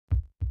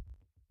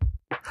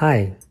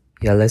Hi,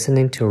 you're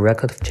listening to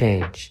Record of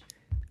Change.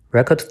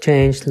 Record of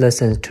Change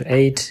listens to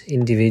 8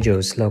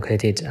 individuals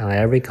located on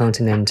every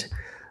continent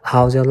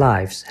how their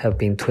lives have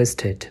been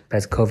twisted by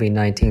the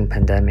COVID-19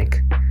 pandemic.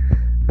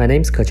 My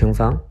name is Ke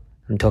Fang.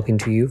 I'm talking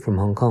to you from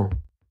Hong Kong.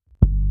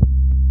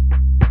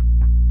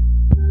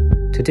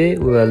 Today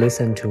we will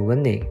listen to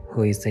Wenni,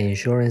 who is an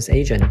insurance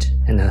agent,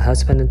 and her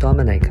husband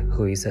Dominic,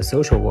 who is a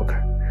social worker.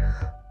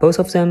 Both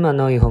of them are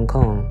now in Hong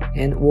Kong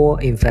and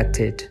were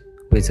infected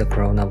with the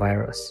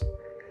coronavirus.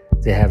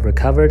 They have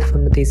recovered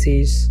from the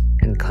disease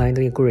and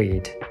kindly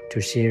agreed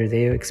to share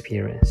their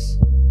experience.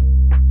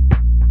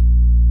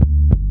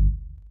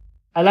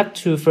 I'd like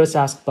to first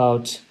ask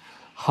about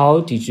how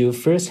did you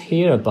first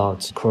hear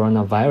about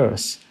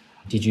coronavirus?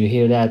 Did you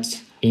hear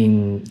that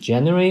in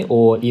January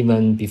or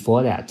even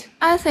before that?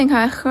 I think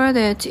I heard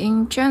it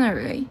in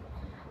January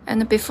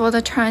and before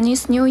the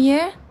Chinese New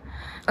Year.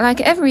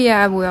 Like every year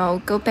I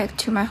will go back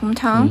to my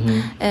hometown,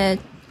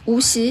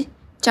 Wuxi,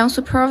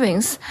 Jiangsu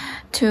province,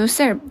 to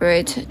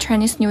celebrate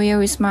Chinese New Year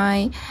with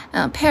my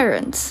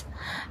parents.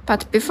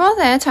 But before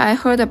that, I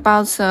heard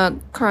about the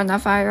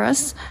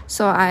coronavirus,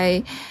 so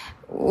I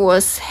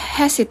was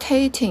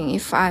hesitating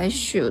if I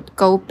should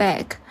go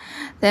back.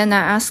 Then I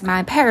asked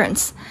my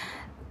parents,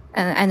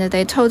 and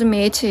they told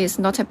me it is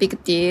not a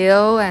big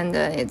deal, and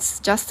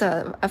it's just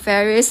a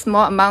very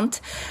small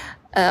amount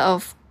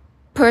of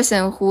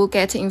person who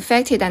get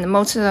infected, and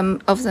most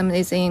of them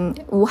is in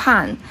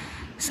Wuhan.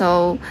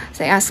 So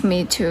they asked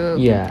me to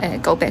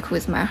go back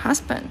with my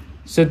husband.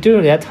 So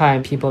during that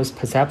time, people's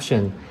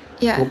perception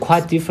were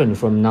quite different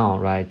from now,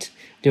 right?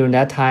 During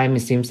that time, it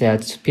seems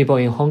that people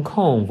in Hong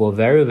Kong were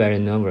very, very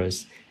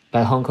nervous,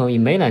 but Hong Kong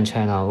in mainland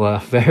China were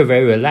very,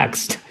 very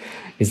relaxed.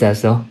 Is that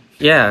so?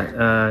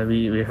 Yeah,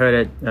 we heard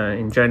it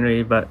in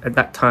January, but at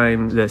that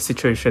time, the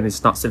situation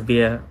is not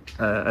severe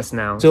as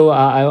now. So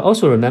I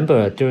also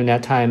remember during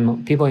that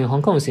time, people in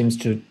Hong Kong seems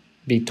to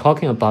be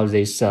talking about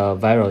this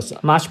virus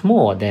much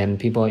more than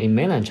people in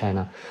mainland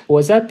China.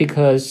 Was that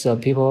because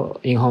people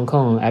in Hong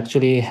Kong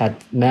actually had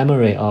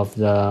memory of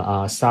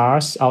the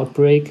SARS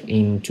outbreak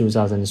in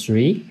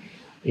 2003?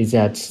 Is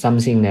that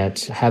something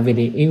that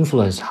heavily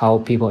influenced how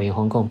people in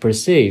Hong Kong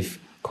perceive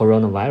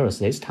coronavirus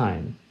this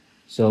time?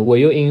 So were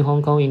you in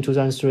Hong Kong in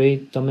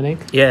 2003, Dominic?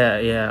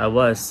 Yeah, I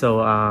was. So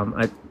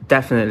I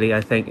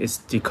think it's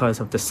because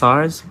of the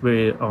SARS.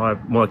 We are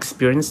more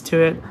experienced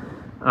to it.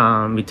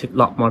 We took a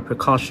lot more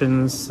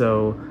precautions,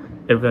 so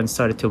everyone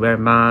started to wear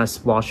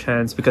masks, wash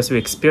hands, because we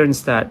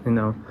experienced that, in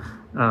our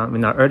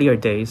earlier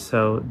days.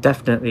 So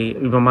definitely,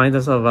 it reminds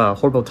us of a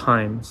horrible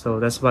time. So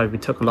that's why we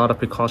took a lot of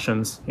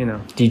precautions,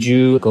 Did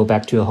you go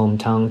back to your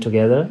hometown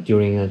together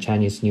during the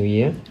Chinese New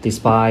Year,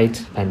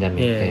 despite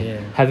pandemic?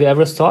 Yeah. Have you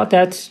ever thought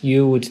that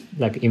you would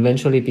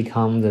eventually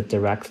become the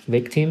direct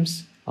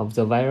victims of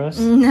the virus?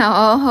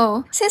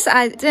 No, since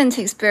I didn't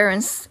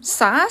experience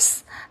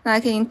SARS,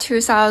 in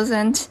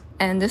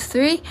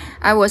 2003,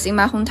 I was in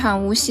my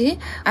hometown Wuxi.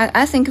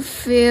 I think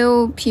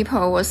few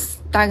people was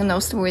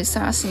diagnosed with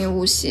SARS in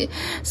Wuxi.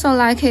 So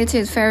it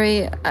is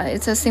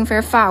it's a thing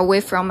very far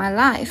away from my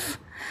life.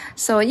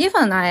 So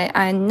even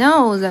I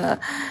know the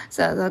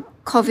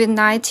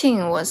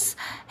COVID-19 was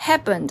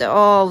happened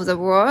all over the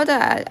world.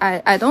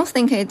 I don't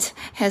think it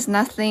has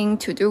nothing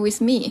to do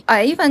with me.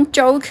 I even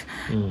joke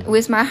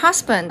with my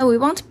husband, we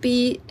won't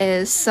be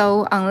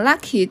so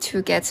unlucky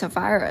to get the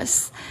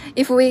virus.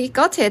 If we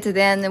got it,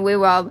 then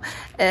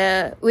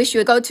we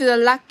should go to the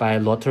luck. Buy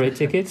lottery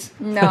tickets?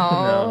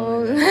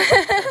 No.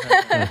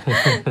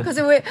 Because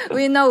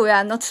we know we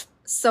are not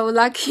so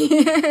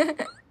lucky.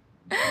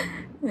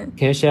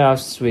 Can you share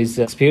us with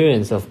the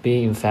experience of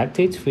being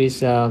infected with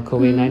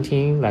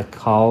COVID-19?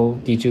 How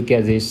did you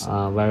get this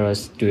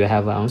virus? Do you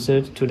have an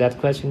answer to that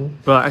question?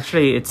 Well,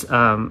 actually, it's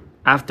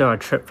after our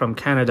trip from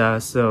Canada.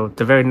 So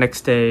the very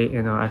next day,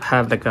 I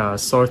have a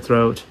sore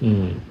throat,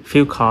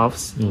 few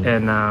coughs,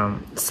 and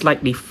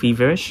slightly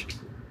feverish.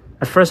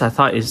 At first, I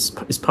thought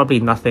it's probably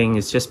nothing.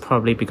 It's just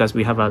probably because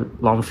we have a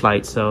long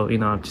flight. So,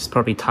 I'm just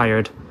probably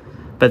tired.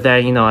 But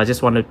then, I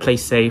just wanted to play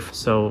safe.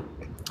 So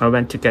I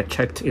went to get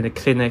checked in a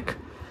clinic,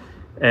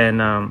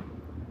 and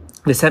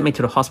they sent me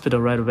to the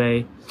hospital right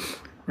away.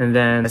 And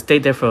then I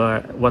stayed there for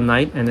one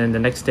night, and then the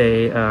next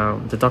day,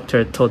 the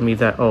doctor told me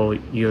that,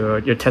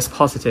 you're test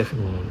positive.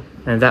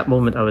 And that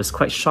moment, I was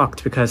quite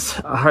shocked because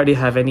I hardly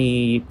have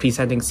any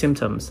presenting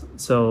symptoms.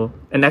 So,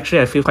 and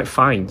actually, I feel quite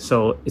fine.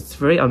 So it's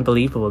very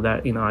unbelievable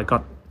that I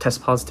got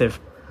test positive.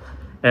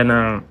 And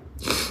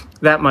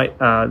that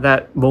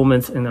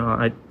moment,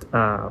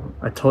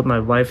 I told my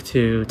wife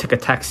to take a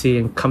taxi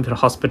and come to the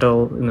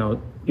hospital,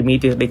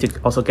 immediately to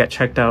also get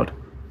checked out.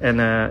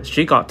 And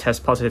she got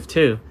test positive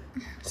too.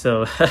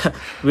 So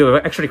we were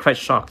actually quite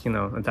shocked,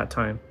 at that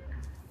time.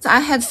 So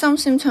I had some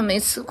symptoms.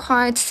 It's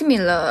quite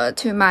similar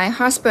to my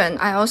husband.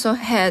 I also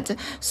had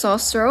sore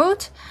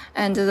throat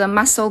and the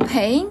muscle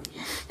pain,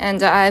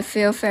 and I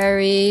feel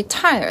very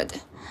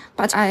tired.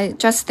 But I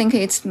just think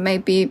it's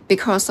maybe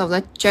because of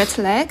the jet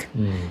lag.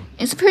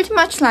 It's pretty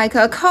much like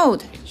a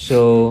cold.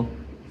 So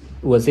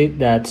was it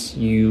that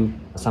you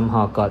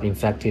somehow got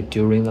infected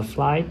during the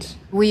flight?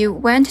 We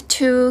went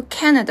to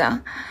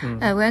Canada.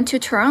 I went to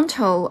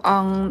Toronto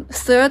on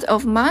 3rd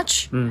of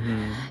March.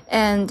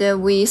 And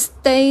we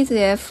stayed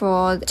there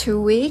for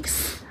 2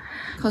 weeks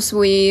because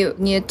we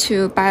need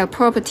to buy a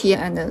property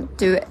and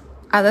do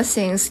other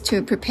things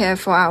to prepare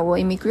for our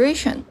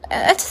immigration.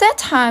 At that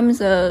time,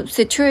 the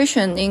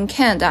situation in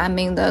Canada, I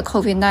mean, the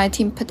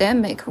COVID-19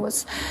 pandemic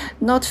was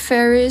not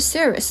very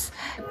serious.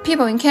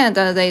 People in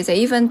Canada, they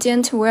even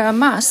didn't wear a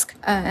mask.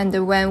 And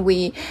when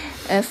we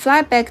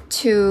fly back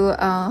to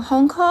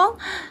Hong Kong,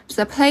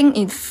 the plane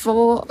is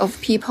full of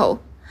people.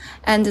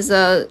 And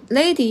the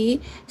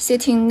lady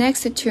sitting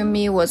next to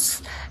me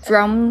was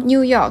from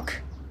New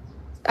York.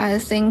 I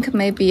think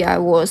maybe I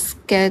was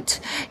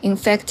get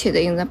infected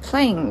in the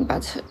plane,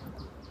 but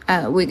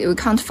we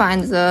can't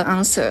find the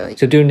answer.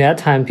 So during that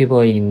time,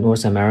 people in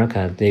North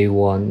America, they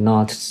were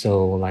not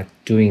so like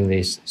doing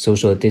this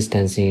social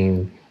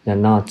distancing. They're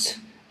not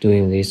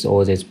doing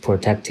all these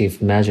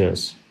protective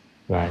measures,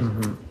 right?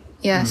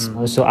 Yes.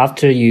 So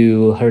after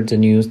you heard the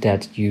news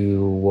that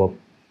you were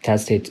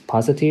tested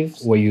positive,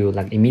 were you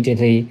like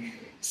immediately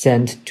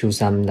sent to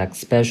some like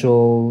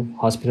special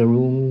hospital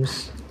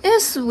rooms?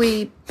 Yes,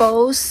 we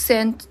both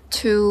sent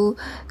to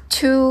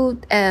 2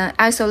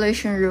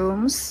 isolation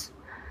rooms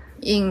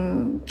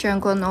in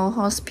Zhangguanou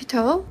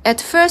Hospital.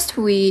 At first,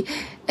 we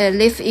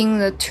lived in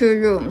the 2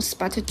 rooms,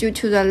 but due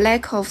to the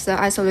lack of the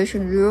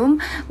isolation room,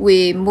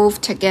 we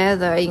moved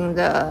together in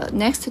the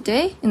next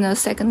day, in the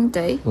second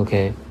day.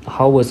 Okay.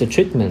 How was the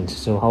treatment?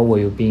 So how were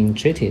you being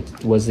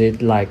treated? Was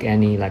it like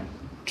any like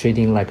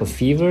treating like a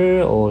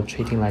fever or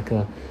treating like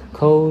a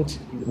cold?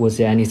 Was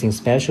there anything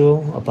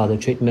special about the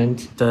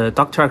treatment? The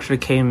doctor actually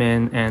came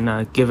in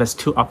and gave us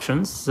 2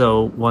 options.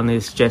 So one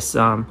is just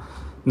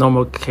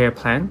normal care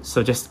plan,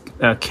 so just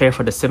care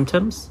for the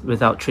symptoms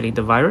without treating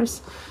the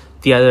virus.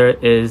 The other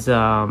is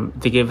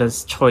they gave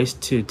us choice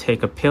to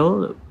take a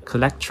pill,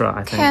 Calectra,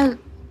 I think.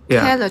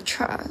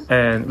 Calectra.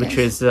 And which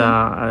is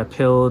a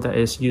pill that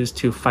is used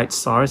to fight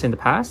SARS in the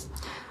past.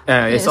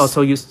 It's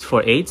also used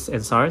for AIDS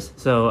and SARS.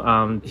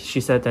 So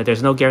she said that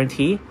there's no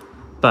guarantee,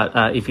 but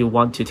if you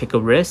want to take a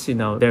risk,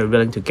 they're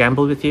willing to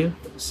gamble with you.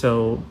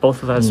 So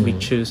both of us, we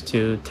choose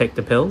to take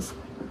the pills.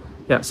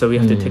 Yeah, so we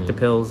have to take the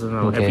pills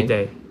every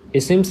day.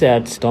 It seems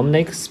that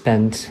Dominic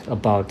spent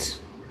about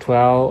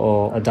 12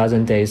 or a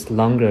dozen days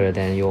longer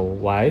than your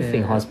wife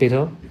in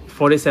hospital.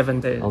 47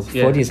 days. Oh,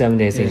 47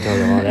 days in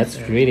total. Oh, that's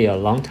really a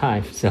long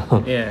time. So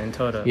in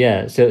total.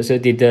 Yeah. So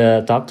did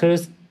the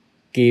doctors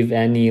give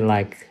any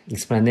like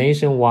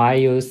explanation why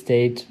you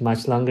stayed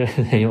much longer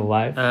than your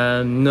wife?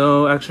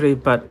 No, actually,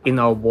 but in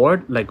our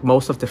ward, like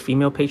most of the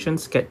female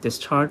patients get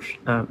discharged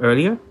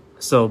earlier.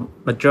 So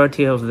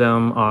majority of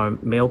them are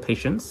male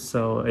patients.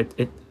 So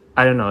it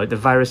I don't know, the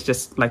virus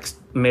just likes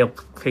male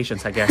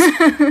patients, I guess.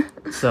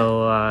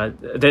 So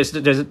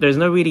there's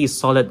no really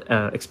solid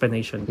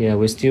explanation. Yeah,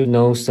 we still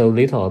know so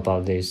little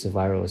about this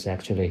virus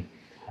actually.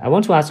 I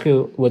want to ask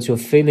you what's your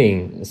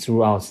feeling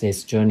throughout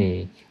this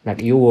journey.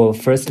 Like you were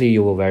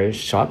very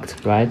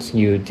shocked, right?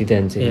 You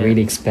didn't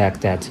really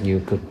expect that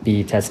you could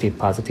be tested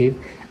positive.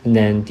 And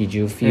then did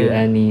you feel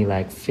any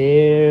like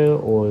fear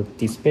or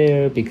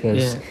despair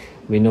because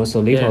we know so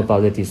little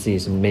about the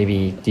disease?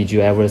 Maybe did you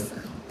ever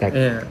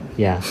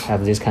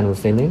have this kind of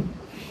feeling?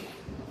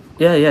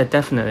 Yeah,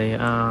 definitely.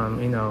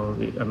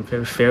 I'm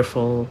very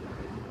fearful.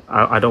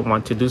 I don't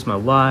want to lose my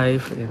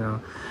wife,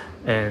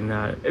 and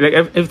like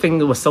everything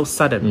was so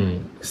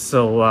sudden.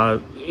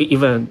 So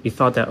even we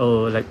thought that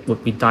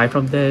would we die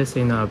from this?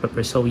 But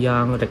we're so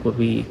young. Like would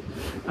we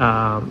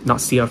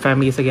not see our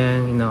families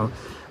again?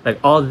 Like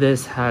all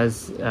this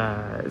has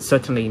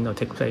certainly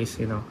take place.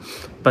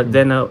 But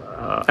then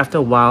after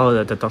a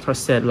while, the doctor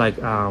said like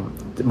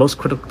the most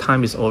critical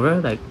time is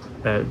over. Like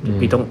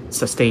we don't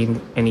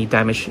sustain any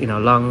damage in our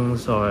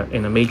lungs or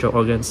in a major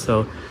organs.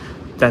 So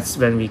that's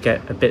when we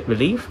get a bit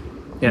relief.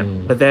 Yeah.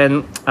 But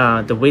then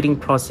the waiting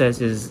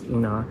process is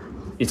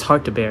it's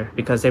hard to bear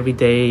because every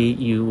day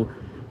you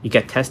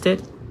get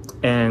tested,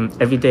 and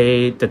every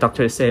day the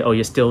doctor say, oh,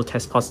 you still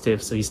test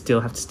positive, so you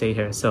still have to stay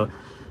here. So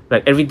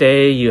like every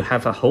day you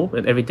have a hope,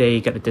 and every day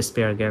you get a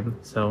despair again.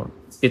 So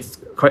it's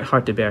quite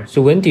hard to bear.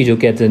 So when did you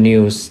get the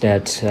news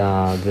that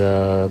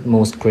the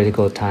most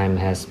critical time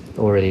has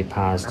already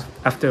passed?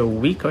 After a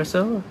week or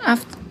so. I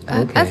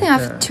think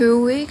after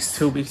 2 weeks.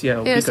 2 weeks,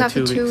 yeah. Yes,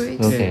 after 2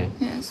 weeks. Okay.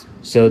 Yes.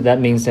 So that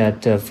means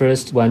that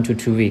first 1 to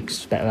 2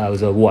 weeks that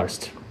was the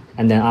worst,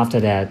 and then after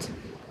that,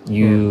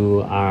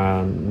 you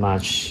are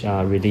much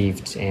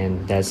relieved,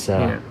 and that's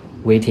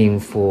waiting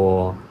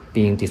for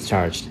being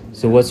discharged.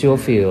 So what's your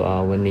feel,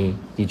 Wenni?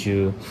 Did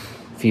you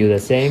feel the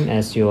same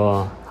as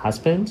your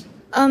husband?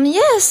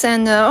 Yes,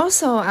 and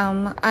also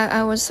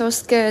I was so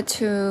scared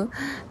to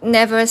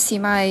never see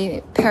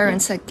my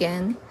parents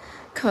again,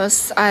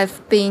 because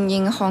I've been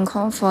in Hong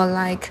Kong for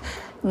like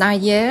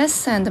 9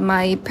 years, and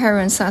my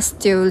parents are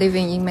still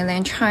living in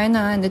mainland China,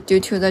 and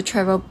due to the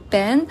travel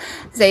ban,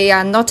 they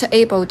are not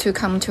able to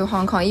come to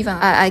Hong Kong. Even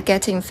I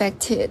get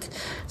infected,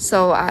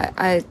 so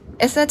I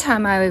At that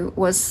time, I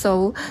was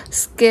so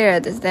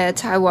scared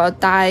that I will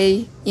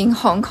die in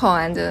Hong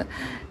Kong, and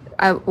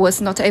I was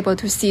not able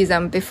to see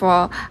them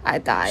before I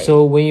died.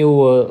 So when you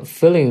were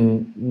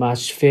feeling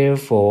much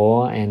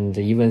fearful and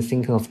even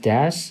thinking of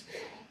death,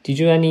 did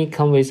you any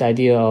come with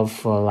idea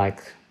of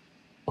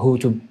who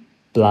to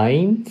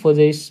blame for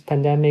this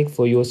pandemic,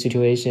 for your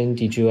situation?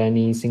 Did you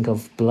any think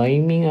of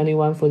blaming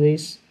anyone for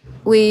this?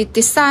 We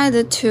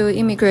decided to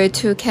immigrate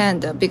to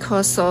Canada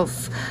because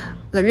of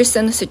the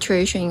recent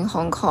situation in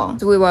Hong Kong.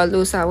 We will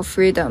lose our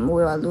freedom,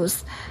 we will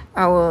lose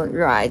our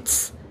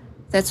rights.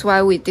 That's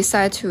why we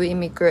decide to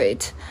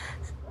immigrate.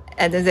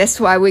 And that's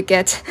why we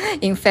get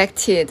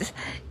infected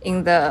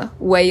in the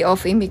way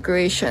of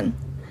immigration.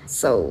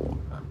 So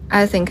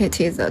I think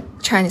it is the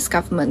Chinese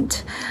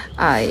government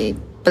I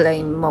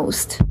blame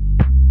most.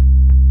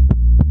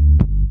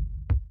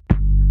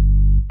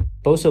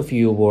 Both of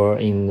you were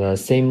in the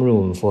same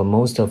room for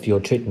most of your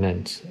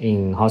treatment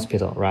in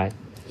hospital, right?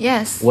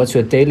 Yes. What's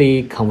your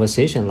daily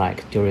conversation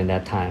like during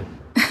that time?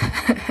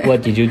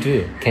 What did you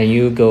do? Can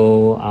you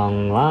go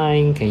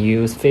online? Can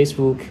you use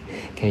Facebook?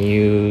 Can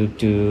you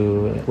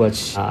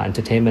watch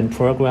entertainment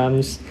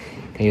programs?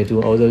 Can you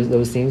do all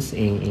those things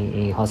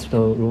in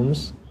hospital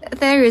rooms?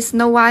 There is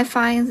no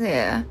Wi-Fi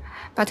there,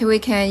 but we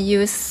can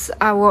use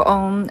our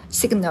own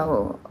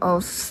signal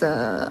of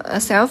the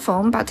cell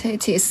phone, but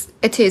it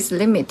is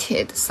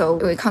limited, so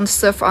we can't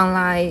surf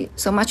online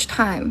so much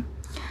time.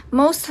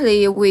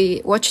 Mostly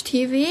we watch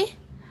TV,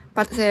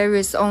 but there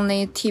is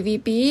only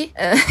TVB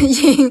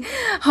in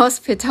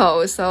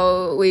hospital,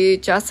 so we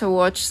just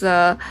watch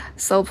the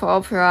soap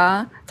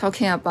opera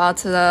talking about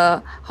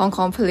the Hong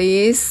Kong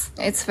police.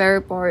 It's very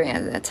boring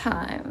at that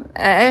time.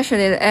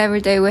 Actually, every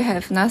day we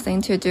have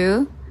nothing to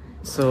do.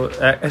 So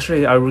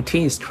actually, our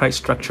routine is quite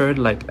structured.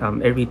 Like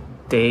every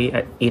day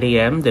at 8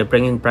 a.m., they're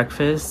bringing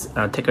breakfast,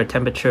 take our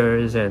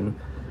temperatures, and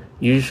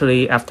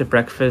usually after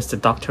breakfast, the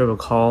doctor will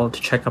call to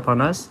check up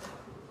on us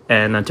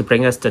and to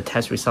bring us the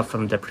test result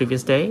from the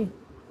previous day.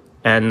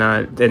 And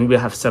then we'll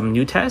have some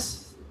new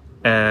tests.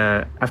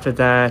 After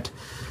that,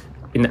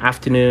 in the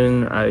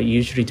afternoon, I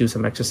usually do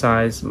some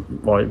exercise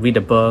or read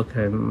a book,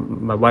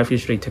 and my wife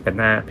usually take a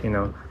nap,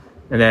 And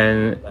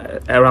then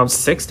around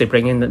 6, they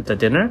bring in the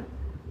dinner.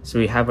 So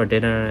we have our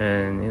dinner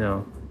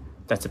and,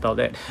 that's about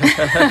it.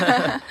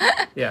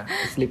 Yeah.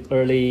 Sleep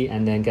early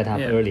and then get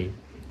up early.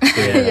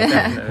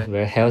 Yeah.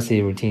 Very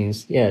healthy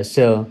routines. Yeah.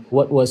 So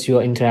what was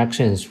your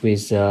interactions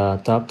with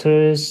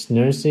doctors,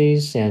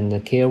 nurses,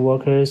 and care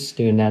workers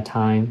during that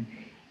time?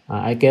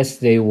 I guess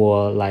they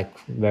were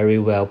very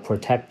well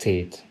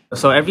protected.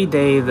 So every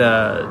day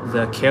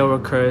the care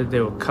worker,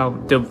 they'll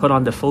put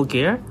on the full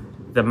gear,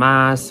 the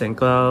masks and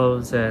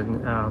gloves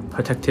and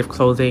protective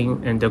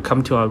clothing, and they'll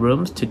come to our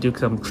rooms to do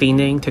some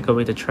cleaning, take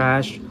away the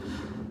trash,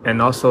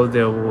 and also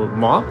they will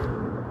mop,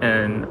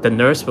 and the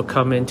nurse will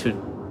come in to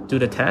do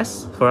the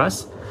tests for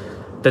us.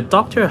 The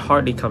doctor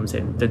hardly comes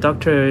in. The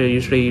doctor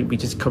usually we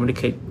just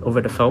communicate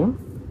over the phone.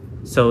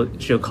 So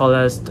she'll call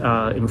us,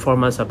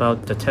 inform us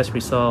about the test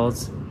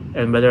results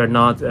and whether or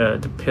not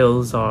the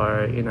pills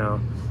are,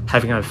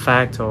 having an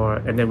effect,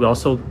 and then we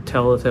also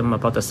tell them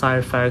about the side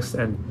effects,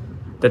 and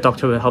the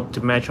doctor will help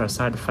to match our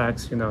side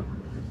effects,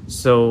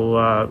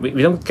 So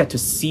we don't get to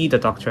see the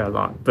doctor a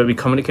lot, but we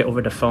communicate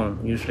over the phone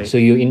usually. So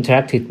you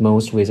interacted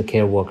most with the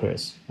care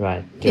workers,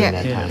 right? During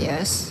that time.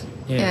 Yes.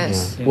 Yeah.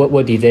 Yes. Yeah.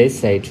 What did they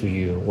say to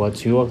you?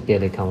 What's your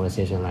daily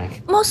conversation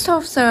like? Most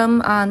of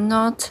them are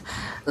not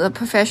the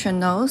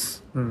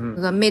professionals,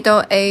 the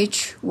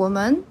middle-aged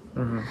women,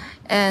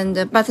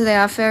 but they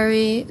are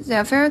very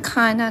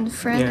kind and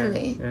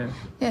friendly. Yeah.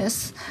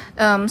 Yes.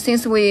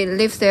 Since we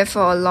lived there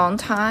for a long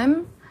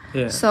time,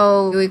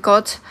 so we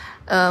got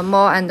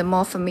more and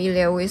more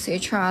familiar with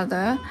each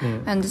other,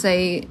 and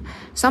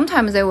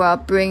sometimes they will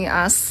bring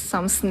us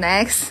some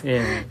snacks,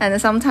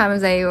 and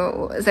sometimes they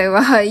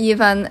will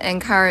even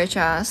encourage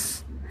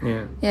us.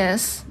 Yeah.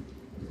 Yes,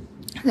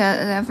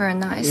 they're very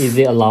nice. Is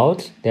it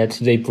allowed that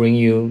they bring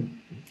you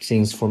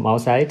things from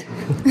outside?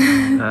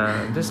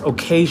 Just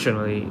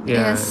occasionally,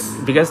 Yes.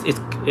 because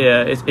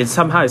it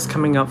somehow is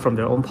coming out from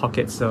their own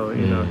pocket, so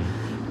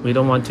we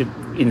don't want to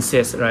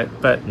insist, right?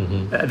 But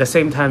at the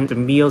same time, the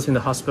meals in the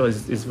hospital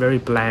is very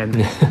bland,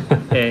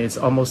 and it's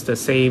almost the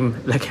same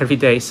like every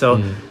day. So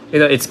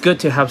it's good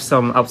to have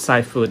some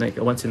outside food like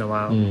once in a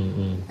while.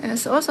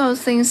 Yes. Also,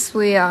 since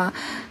we are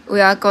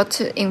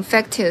got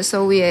infected,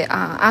 so we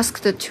are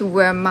asked to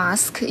wear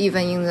mask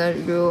even in the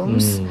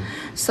rooms.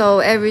 So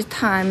every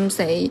time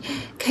they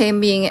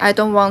came in, I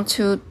don't want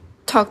to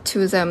talk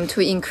to them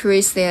to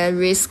increase their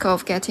risk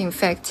of getting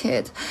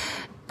infected.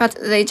 But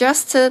they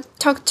just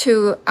talk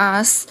to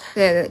us,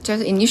 they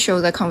just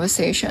initiate the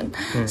conversation,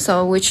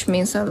 so which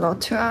means a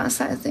lot to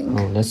us, I think.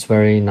 Oh, that's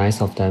very nice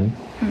of them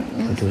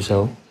to do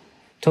so.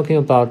 Talking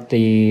about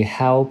the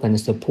help and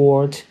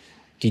support,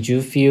 did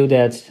you feel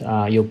that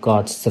you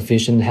got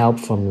sufficient help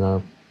from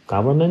the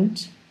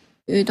government?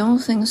 We don't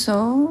think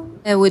so.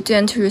 We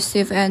didn't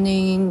receive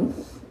any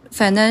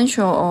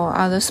financial or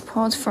other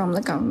support from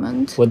the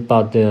government. What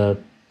about the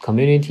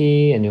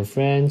community and your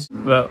friends?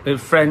 Well,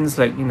 if friends,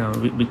 like,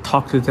 we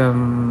talk to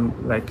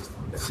them like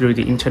through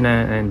the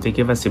internet, and they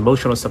give us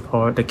emotional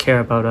support. They care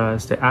about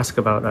us. They ask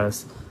about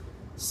us.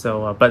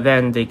 So, but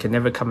then they can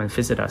never come and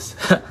visit us.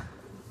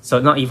 So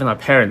not even our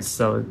parents.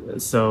 So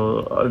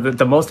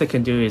the most they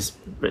can do is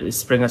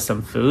bring us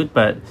some food,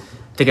 but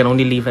they can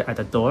only leave it at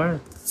the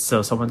door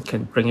so someone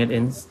can bring it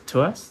in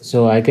to us.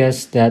 So I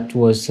guess that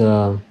was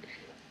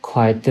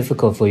quite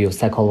difficult for you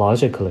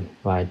psychologically,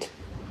 right?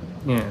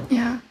 Yeah.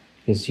 Yeah.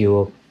 Because you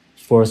were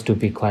forced to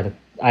be quite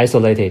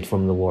isolated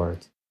from the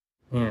world.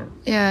 Yeah.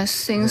 Yeah,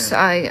 since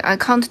I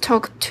can't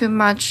talk too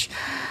much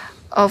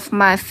of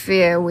my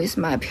fear with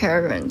my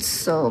parents,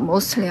 so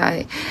mostly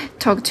I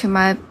talk to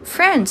my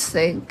friends.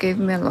 They give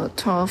me a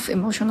lot of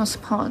emotional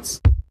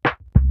support.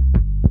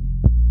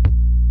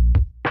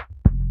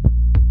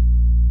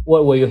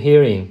 What were you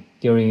hearing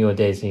during your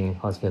days in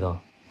hospital?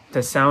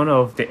 The sound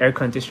of the air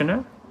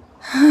conditioner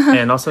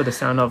and also the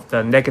sound of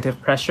the negative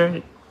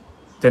pressure.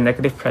 The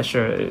negative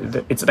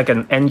pressure, it's like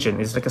an engine.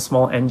 It's like a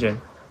small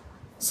engine.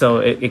 So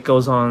it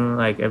goes on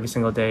like every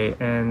single day.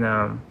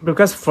 And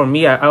because for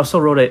me, I also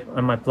wrote it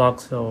on my blog.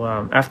 So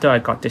after I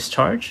got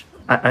discharged,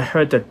 I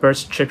heard the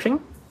birds chirping,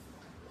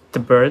 the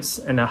birds,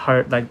 and I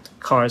heard like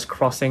cars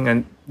crossing.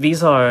 And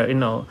these are,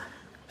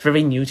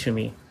 very new to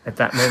me at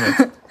that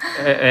moment.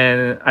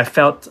 And I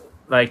felt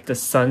like the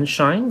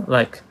sunshine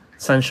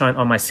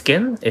on my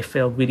skin. It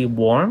felt really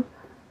warm.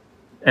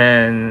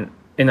 And,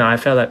 I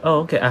felt like, oh,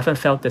 okay, I haven't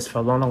felt this for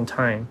a long, long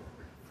time.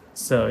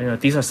 So,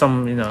 these are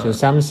some, So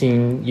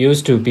something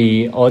used to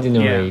be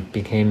ordinary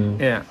became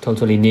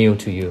totally new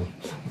to you.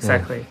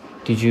 Exactly. Yeah.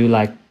 Did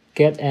you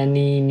get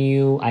any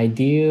new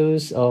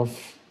ideas of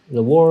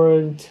the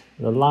world,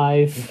 the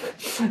life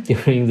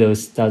during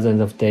those dozens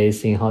of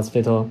days in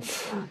hospital?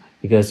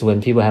 Because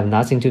when people have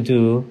nothing to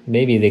do,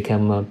 maybe they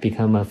can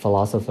become a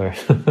philosopher.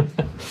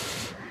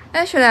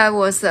 Actually, I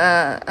was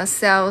a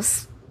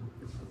sales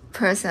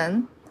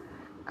person.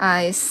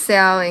 I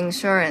sell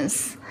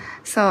insurance.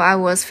 So I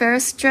was very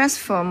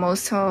stressful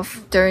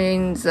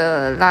during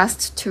the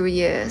last 2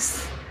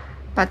 years.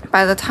 But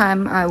by the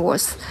time I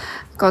was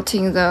got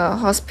in the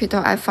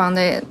hospital, I found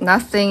that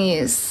nothing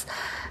is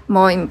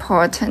more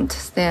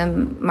important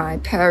than my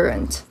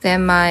parents,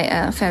 than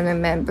my family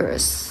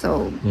members.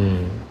 So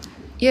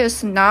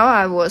yes, now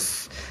I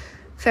was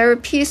very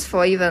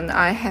peaceful, even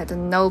I had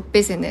no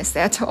business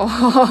at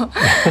all.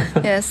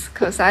 Yes,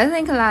 because I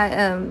think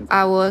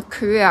our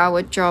career,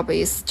 our job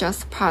is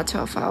just part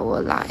of our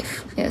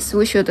life. Yes,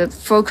 we should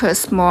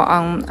focus more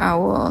on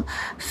our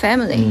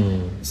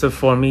family. So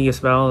for me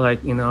as well,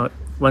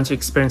 once you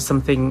experience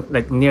something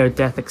like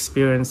near-death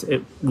experience,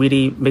 it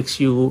really makes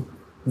you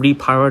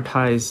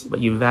reprioritize what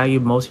you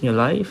value most in your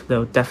life.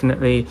 They'll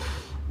definitely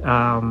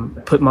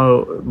put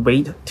more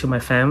weight to my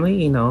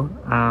family.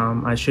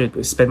 I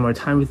should spend more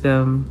time with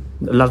them,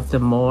 love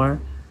them more.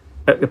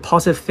 But the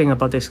positive thing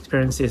about the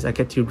experience is I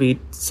get to read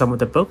some of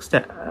the books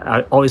that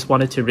I always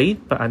wanted to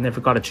read, but I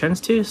never got a chance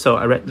to. So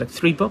I read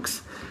 3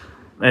 books.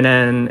 And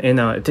then,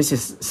 this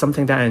is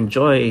something that I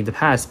enjoy in the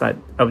past, but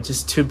I was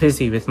just too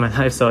busy with my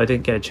life, so I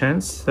didn't get a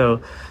chance.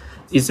 So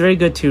it's very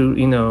good to,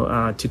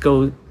 to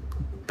go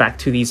back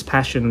to these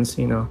passions,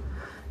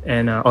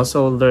 and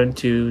also learn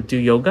to do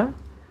yoga.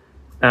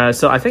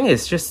 So I think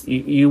it's just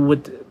you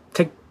would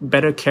take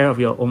better care of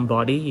your own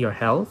body, your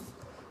health,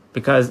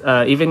 because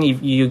even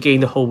if you gain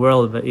the whole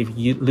world, but if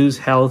you lose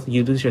health,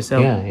 you lose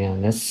yourself. Yeah,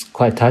 that's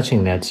quite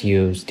touching that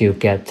you still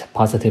get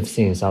positive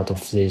things out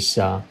of this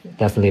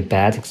definitely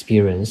bad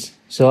experience.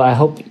 So I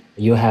hope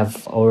you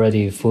have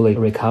already fully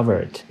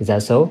recovered. Is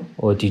that so?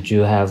 Or did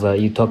you have,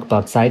 you talk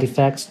about side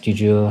effects, did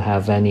you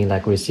have any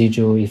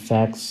residual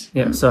effects?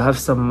 Yeah, so I have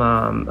some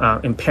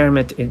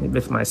impairment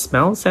with my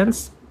smell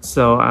sense.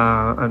 So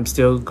I'm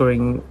still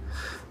going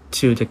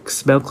to the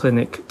smell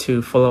clinic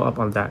to follow up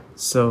on that.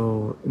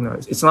 So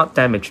it's not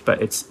damaged,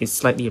 but it's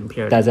slightly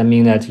impaired. Does that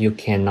mean that you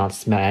cannot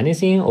smell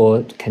anything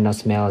or cannot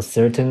smell a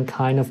certain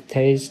kind of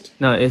taste?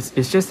 No, it's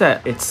just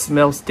that it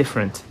smells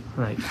different.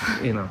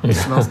 It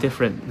smells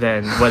different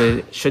than what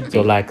it should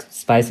be. So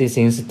spicy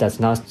things does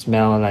not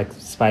smell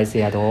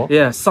spicy at all?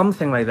 Yeah,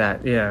 something like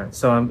that. Yeah.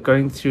 So I'm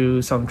going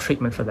through some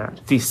treatment for that.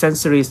 The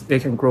sensories, they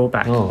can grow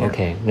back. Oh,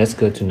 okay. That's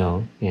good to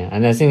know. Yeah.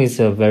 And I think it's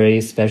a very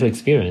special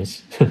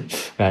experience,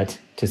 right?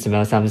 To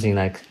smell something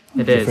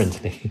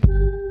differently.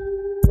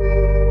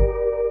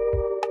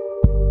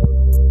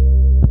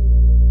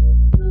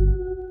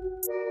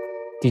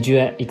 Did you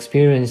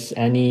experience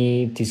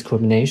any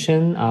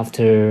discrimination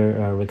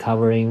after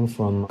recovering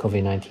from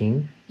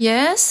COVID-19?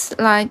 Yes,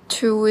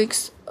 2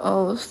 weeks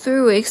or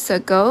 3 weeks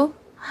ago,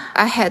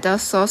 I had a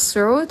sore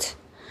throat,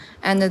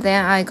 and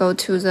then I go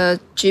to the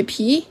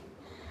GP,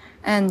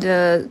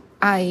 and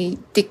I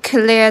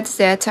declared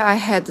that I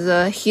had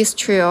the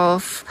history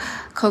of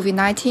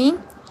COVID-19,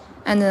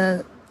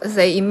 and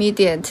they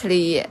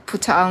immediately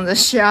put on the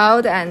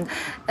shield, and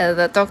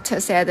the doctor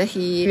said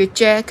he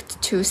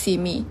rejected to see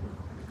me.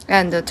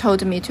 and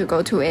told me to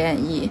go to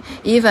A&E.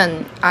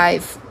 Even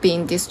I've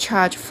been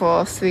discharged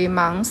for 3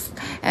 months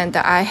and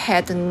I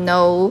had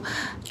no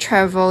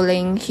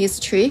traveling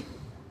history,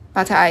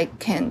 but I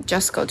can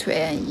just go to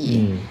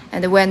A&E.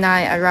 And when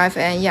I arrived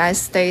at A&E, I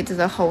stayed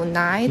the whole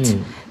night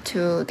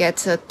to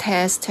get a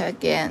test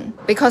again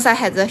because I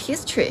had the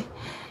history.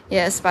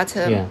 Yes, but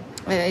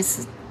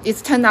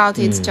it's turned out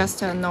it's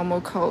just a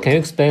normal cold. Can you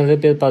explain a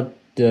little bit about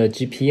the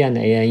GP and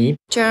A&E?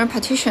 General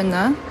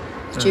practitioner,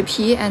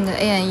 GP, and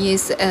A&E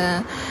is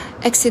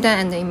accident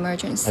and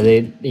emergency. Are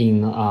they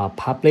in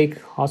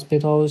public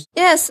hospitals?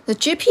 Yes, the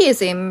GP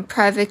is in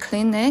private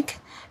clinic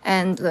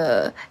and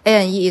the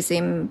A&E is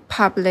in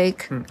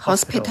public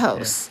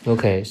hospitals. Yeah.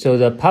 Okay, so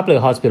the public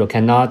hospital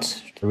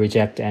cannot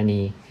reject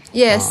any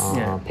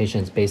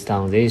patients based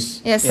on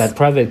this. Yes. But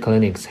private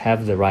clinics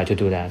have the right to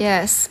do that.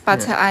 Yes,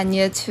 but I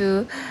need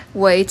to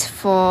wait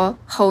for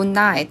whole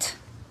night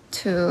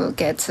to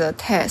get a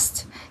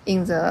test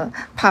in the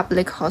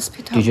public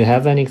hospital. Did you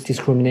have any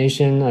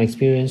discrimination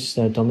experience,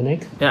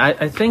 Dominic? Yeah,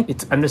 I think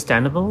it's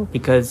understandable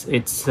because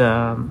it's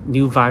a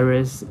new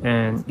virus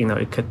and,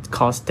 it could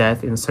cause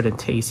death in certain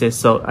cases.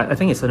 So I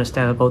think it's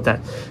understandable that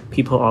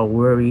people are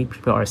worried,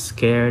 people are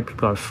scared,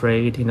 people are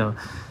afraid,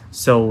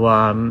 So,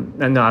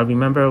 and I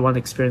remember one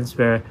experience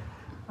where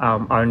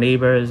our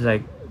neighbors,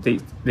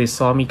 they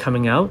saw me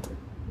coming out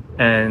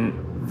and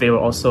they were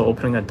also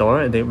opening a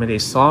door. And when they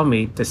saw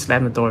me, they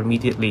slammed the door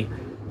immediately.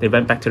 They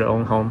went back to their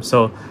own home.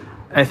 So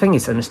I think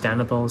it's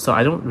understandable. So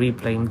I don't really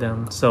blame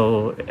them.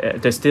 So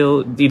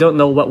you don't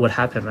know what would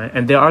happen, right?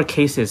 And there are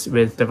cases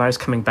with the virus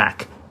coming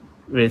back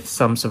with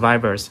some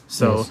survivors.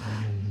 So yes.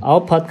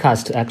 Our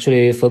podcast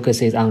actually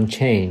focuses on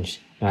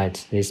change,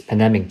 right? This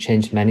pandemic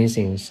changed many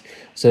things.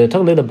 So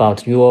talk a little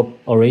about your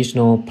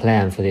original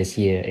plan for this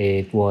year.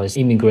 It was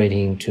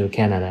immigrating to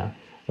Canada,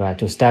 right?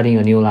 To starting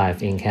a new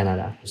life in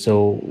Canada.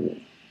 So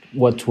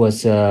what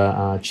was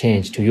a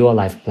change to your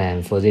life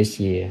plan for this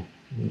year?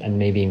 And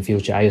maybe in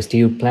future, are you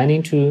still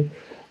planning to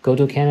go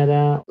to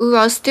Canada? We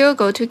will still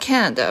go to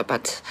Canada,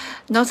 but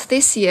not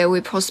this year. We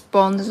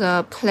postponed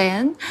the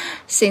plan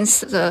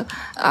since the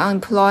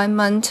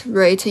unemployment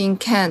rate in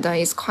Canada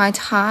is quite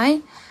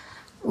high.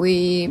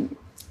 We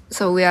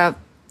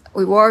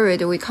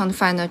worried we can't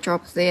find a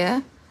job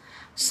there.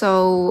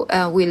 So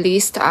we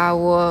leased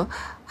our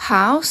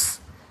house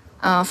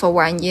for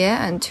 1 year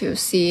and to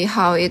see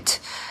how it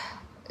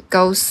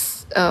goes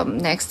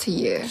next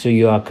year. So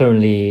you are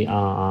currently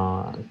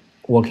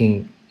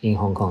working in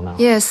Hong Kong now?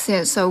 Yes.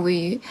 So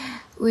we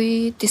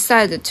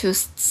decided to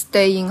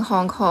stay in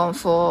Hong Kong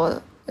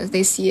for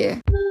this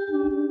year.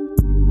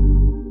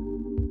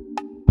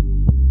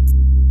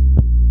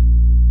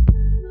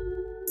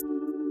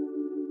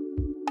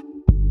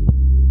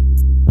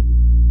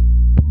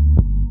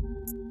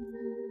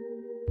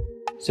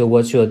 So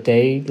what's your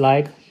day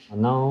like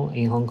now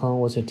in Hong Kong?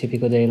 What's your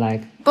typical day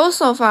like?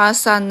 Both of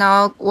us are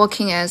now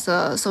working as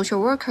a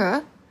social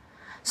worker.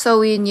 So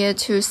we need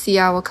to see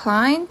our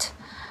client.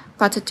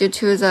 But due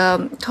to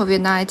the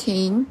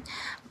COVID-19,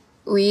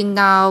 we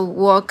now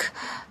work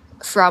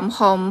from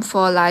home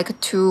for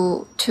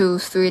 2 to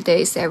 3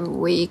 days every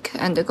week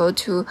and go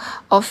to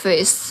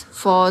office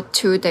for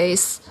 2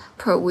 days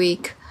per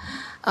week.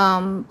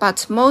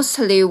 But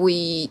mostly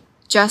we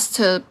just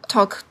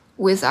talk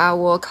with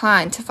our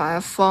client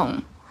via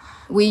phone.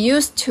 We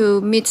used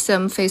to meet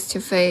them face to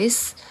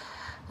face,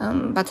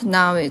 but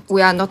now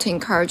we are not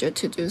encouraged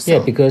to do so. Yeah,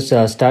 because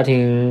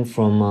starting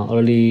from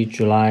early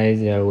July,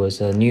 there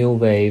was a new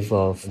wave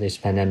of this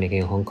pandemic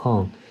in Hong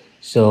Kong.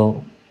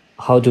 So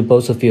how do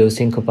both of you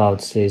think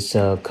about this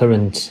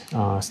current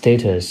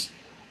status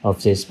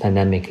of this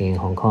pandemic in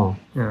Hong Kong?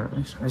 Yeah,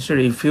 I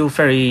actually feel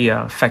very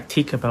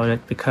fatigued about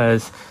it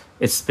because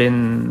it's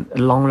been a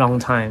long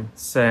time.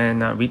 So,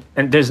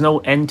 and there's no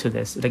end to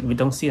this. We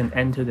don't see an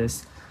end to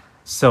this.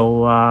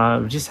 So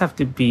we just have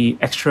to be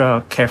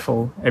extra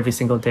careful every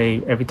single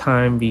day. Every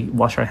time we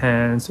wash our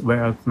hands,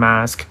 wear a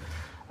mask.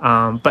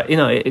 But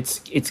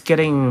it's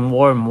getting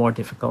more and more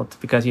difficult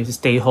because you have to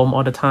stay home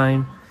all the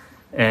time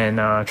and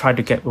try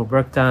to get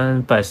work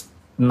done, but it's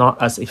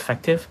not as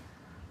effective.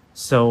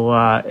 So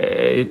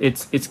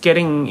it's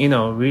getting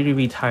really,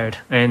 really tired,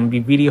 and we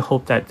really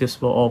hope that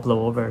this will all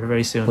blow over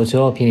very soon. What's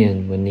your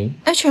opinion, Wenni?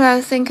 Actually,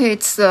 I think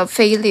it's the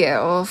failure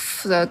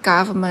of the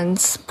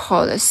government's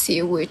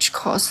policy which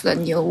caused the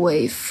new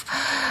wave.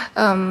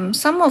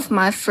 Some of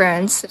my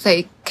friends,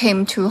 they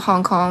came to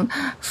Hong Kong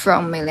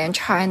from mainland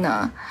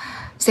China.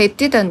 They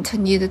didn't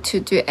need to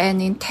do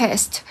any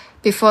test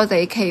before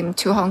they came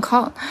to Hong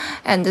Kong,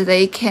 and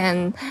they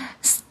can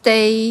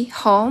stay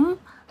home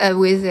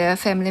with their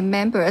family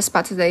members,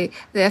 but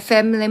their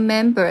family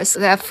members,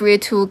 they are free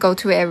to go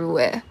to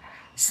everywhere.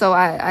 So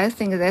I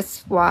think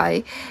that's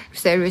why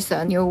there is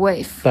a new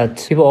wave.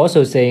 But people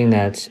also saying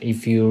that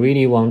if you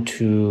really want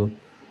to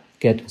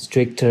get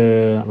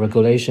stricter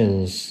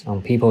regulations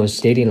on people's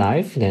daily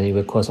life, then it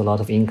will cause a lot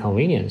of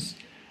inconvenience.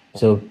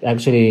 So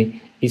actually,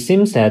 it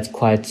seems that's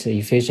quite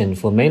efficient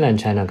for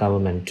mainland China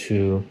government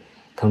to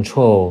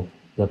control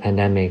the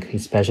pandemic,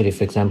 especially,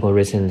 for example,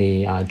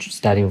 recently,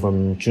 starting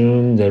from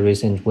June, the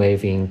recent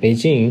wave in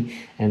Beijing,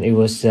 and it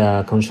was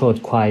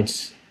controlled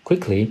quite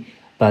quickly.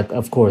 But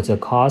of course, the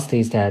cost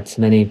is that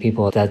many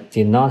people that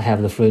did not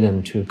have the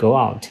freedom to go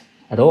out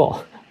at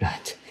all,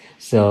 right?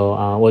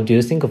 So what do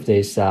you think of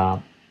this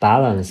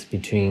balance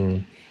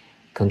between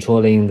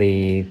controlling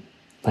the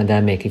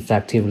pandemic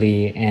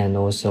effectively and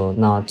also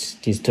not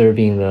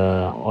disturbing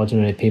the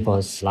ordinary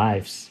people's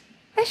lives?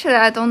 Actually,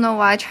 I don't know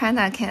why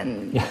China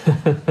can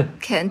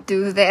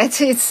do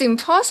that. It's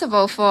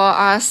impossible for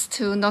us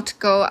to not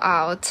go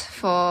out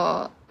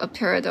for a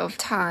period of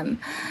time.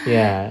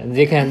 Yeah,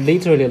 they can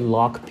literally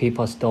lock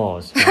people's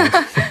doors.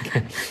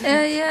 Right?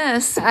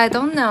 Yes, I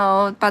don't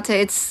know, but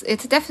it's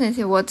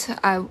definitely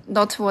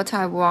not what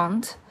I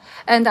want,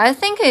 and I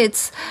think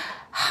it's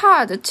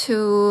hard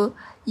to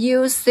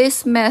use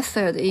this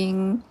method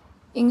in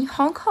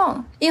Hong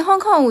Kong. In Hong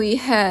Kong, we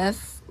have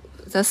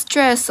the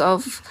stress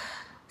of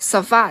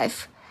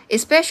survive,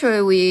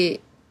 especially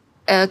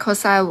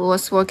because I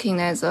was working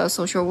as a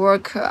social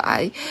worker.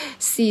 I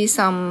see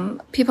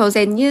some people,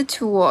 they need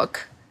to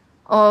work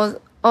or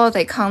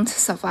they can't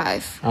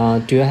survive.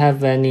 Do you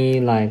have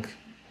any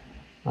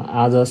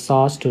other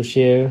thoughts to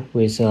share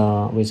with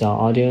our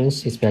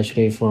audience,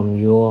 especially from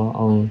your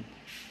own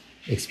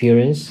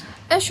experience?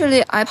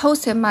 Actually, I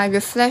posted my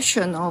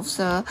reflection of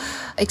the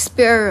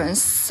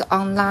experience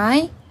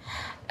online,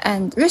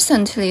 and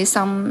recently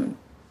some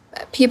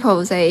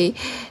people, they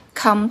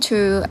come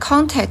to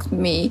contact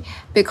me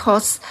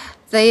because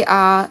they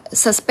are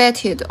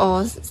suspected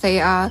or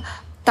they are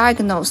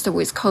diagnosed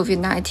with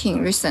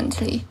COVID-19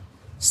 recently.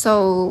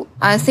 So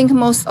I think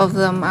most of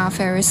them are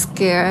very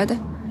scared.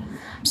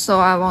 So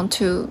I want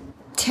to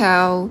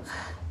tell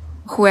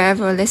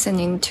whoever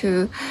listening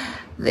to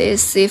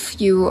this, if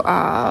you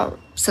are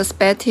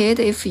suspected,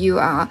 if you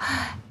are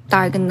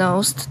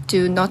diagnosed,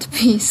 do not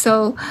be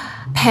so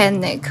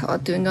panic or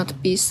do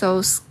not be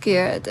so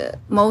scared.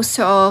 Most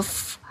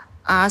of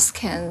us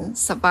can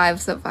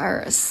survive the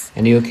virus.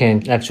 And you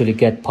can actually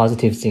get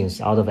positive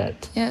things out of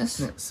it.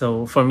 Yes.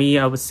 So for me,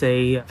 I would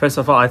say, first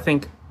of all, I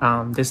think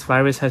this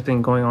virus has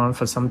been going on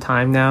for some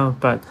time now,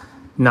 but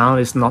now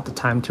is not the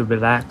time to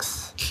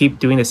relax. Keep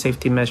doing the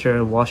safety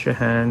measure, wash your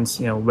hands,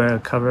 wear a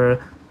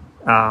cover.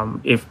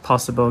 If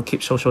possible,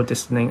 keep social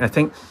distancing. I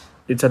think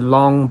it's a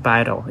long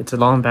battle.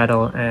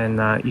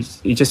 And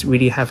you just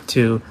really have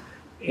to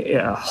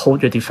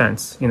hold your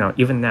defense,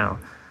 even now.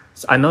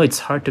 So I know it's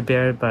hard to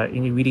bear, but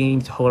you really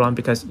need to hold on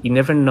because you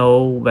never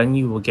know when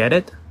you will get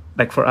it.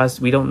 Like for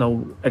us, we don't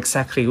know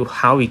exactly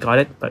how we got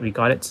it, but we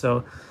got it.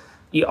 So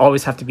you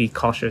always have to be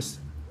cautious,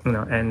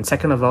 And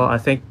second of all, I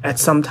think at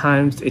some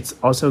times it's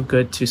also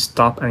good to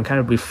stop and kind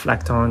of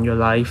reflect on your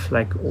life.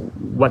 Like,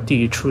 what do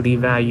you truly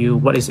value?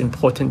 What is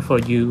important for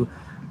you?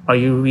 Are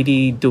you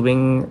really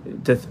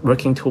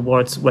working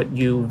towards what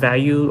you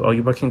value? Or are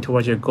you working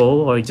towards your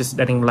goal? Or are you just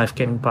letting life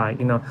get by?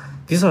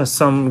 These are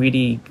some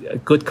really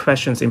good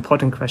questions,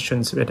 important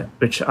questions,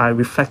 which I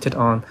reflected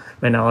on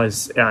when I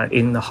was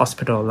in the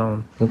hospital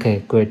alone.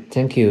 Okay, great.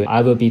 Thank you.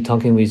 I will be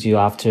talking with you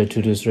after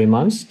 2 to 3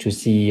 months to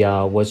see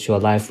what your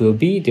life will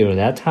be during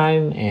that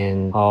time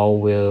and how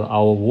will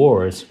our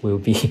world will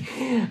be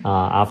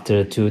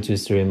after 2 to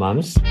 3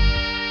 months.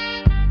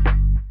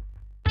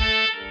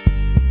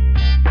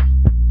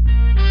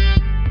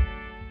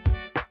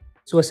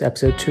 This was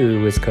episode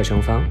 2 with Ke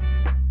Chengfang.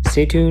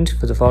 Stay tuned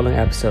for the following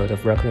episode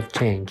of Record of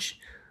Change.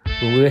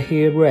 We will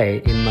hear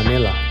Ray in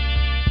Manila.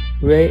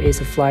 Ray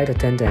is a flight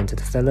attendant at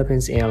the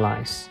Philippines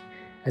Airlines.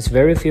 As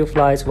very few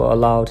flights were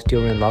allowed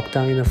during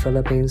lockdown in the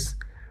Philippines,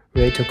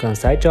 Ray took on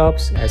side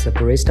jobs as a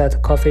barista at a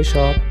coffee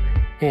shop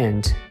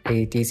and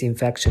a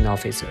disinfection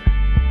officer.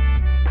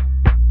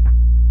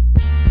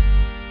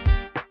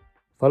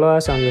 Follow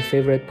us on your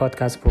favorite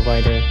podcast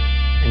provider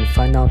and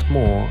find out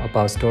more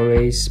about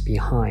stories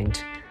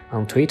behind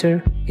on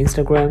Twitter,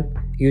 Instagram,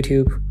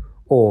 YouTube,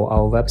 or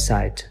our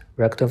website,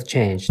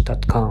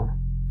 recordofchange.com.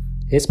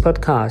 This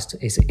podcast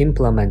is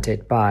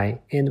implemented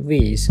by and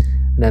with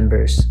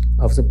members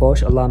of the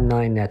Bosch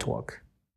Alumni Network.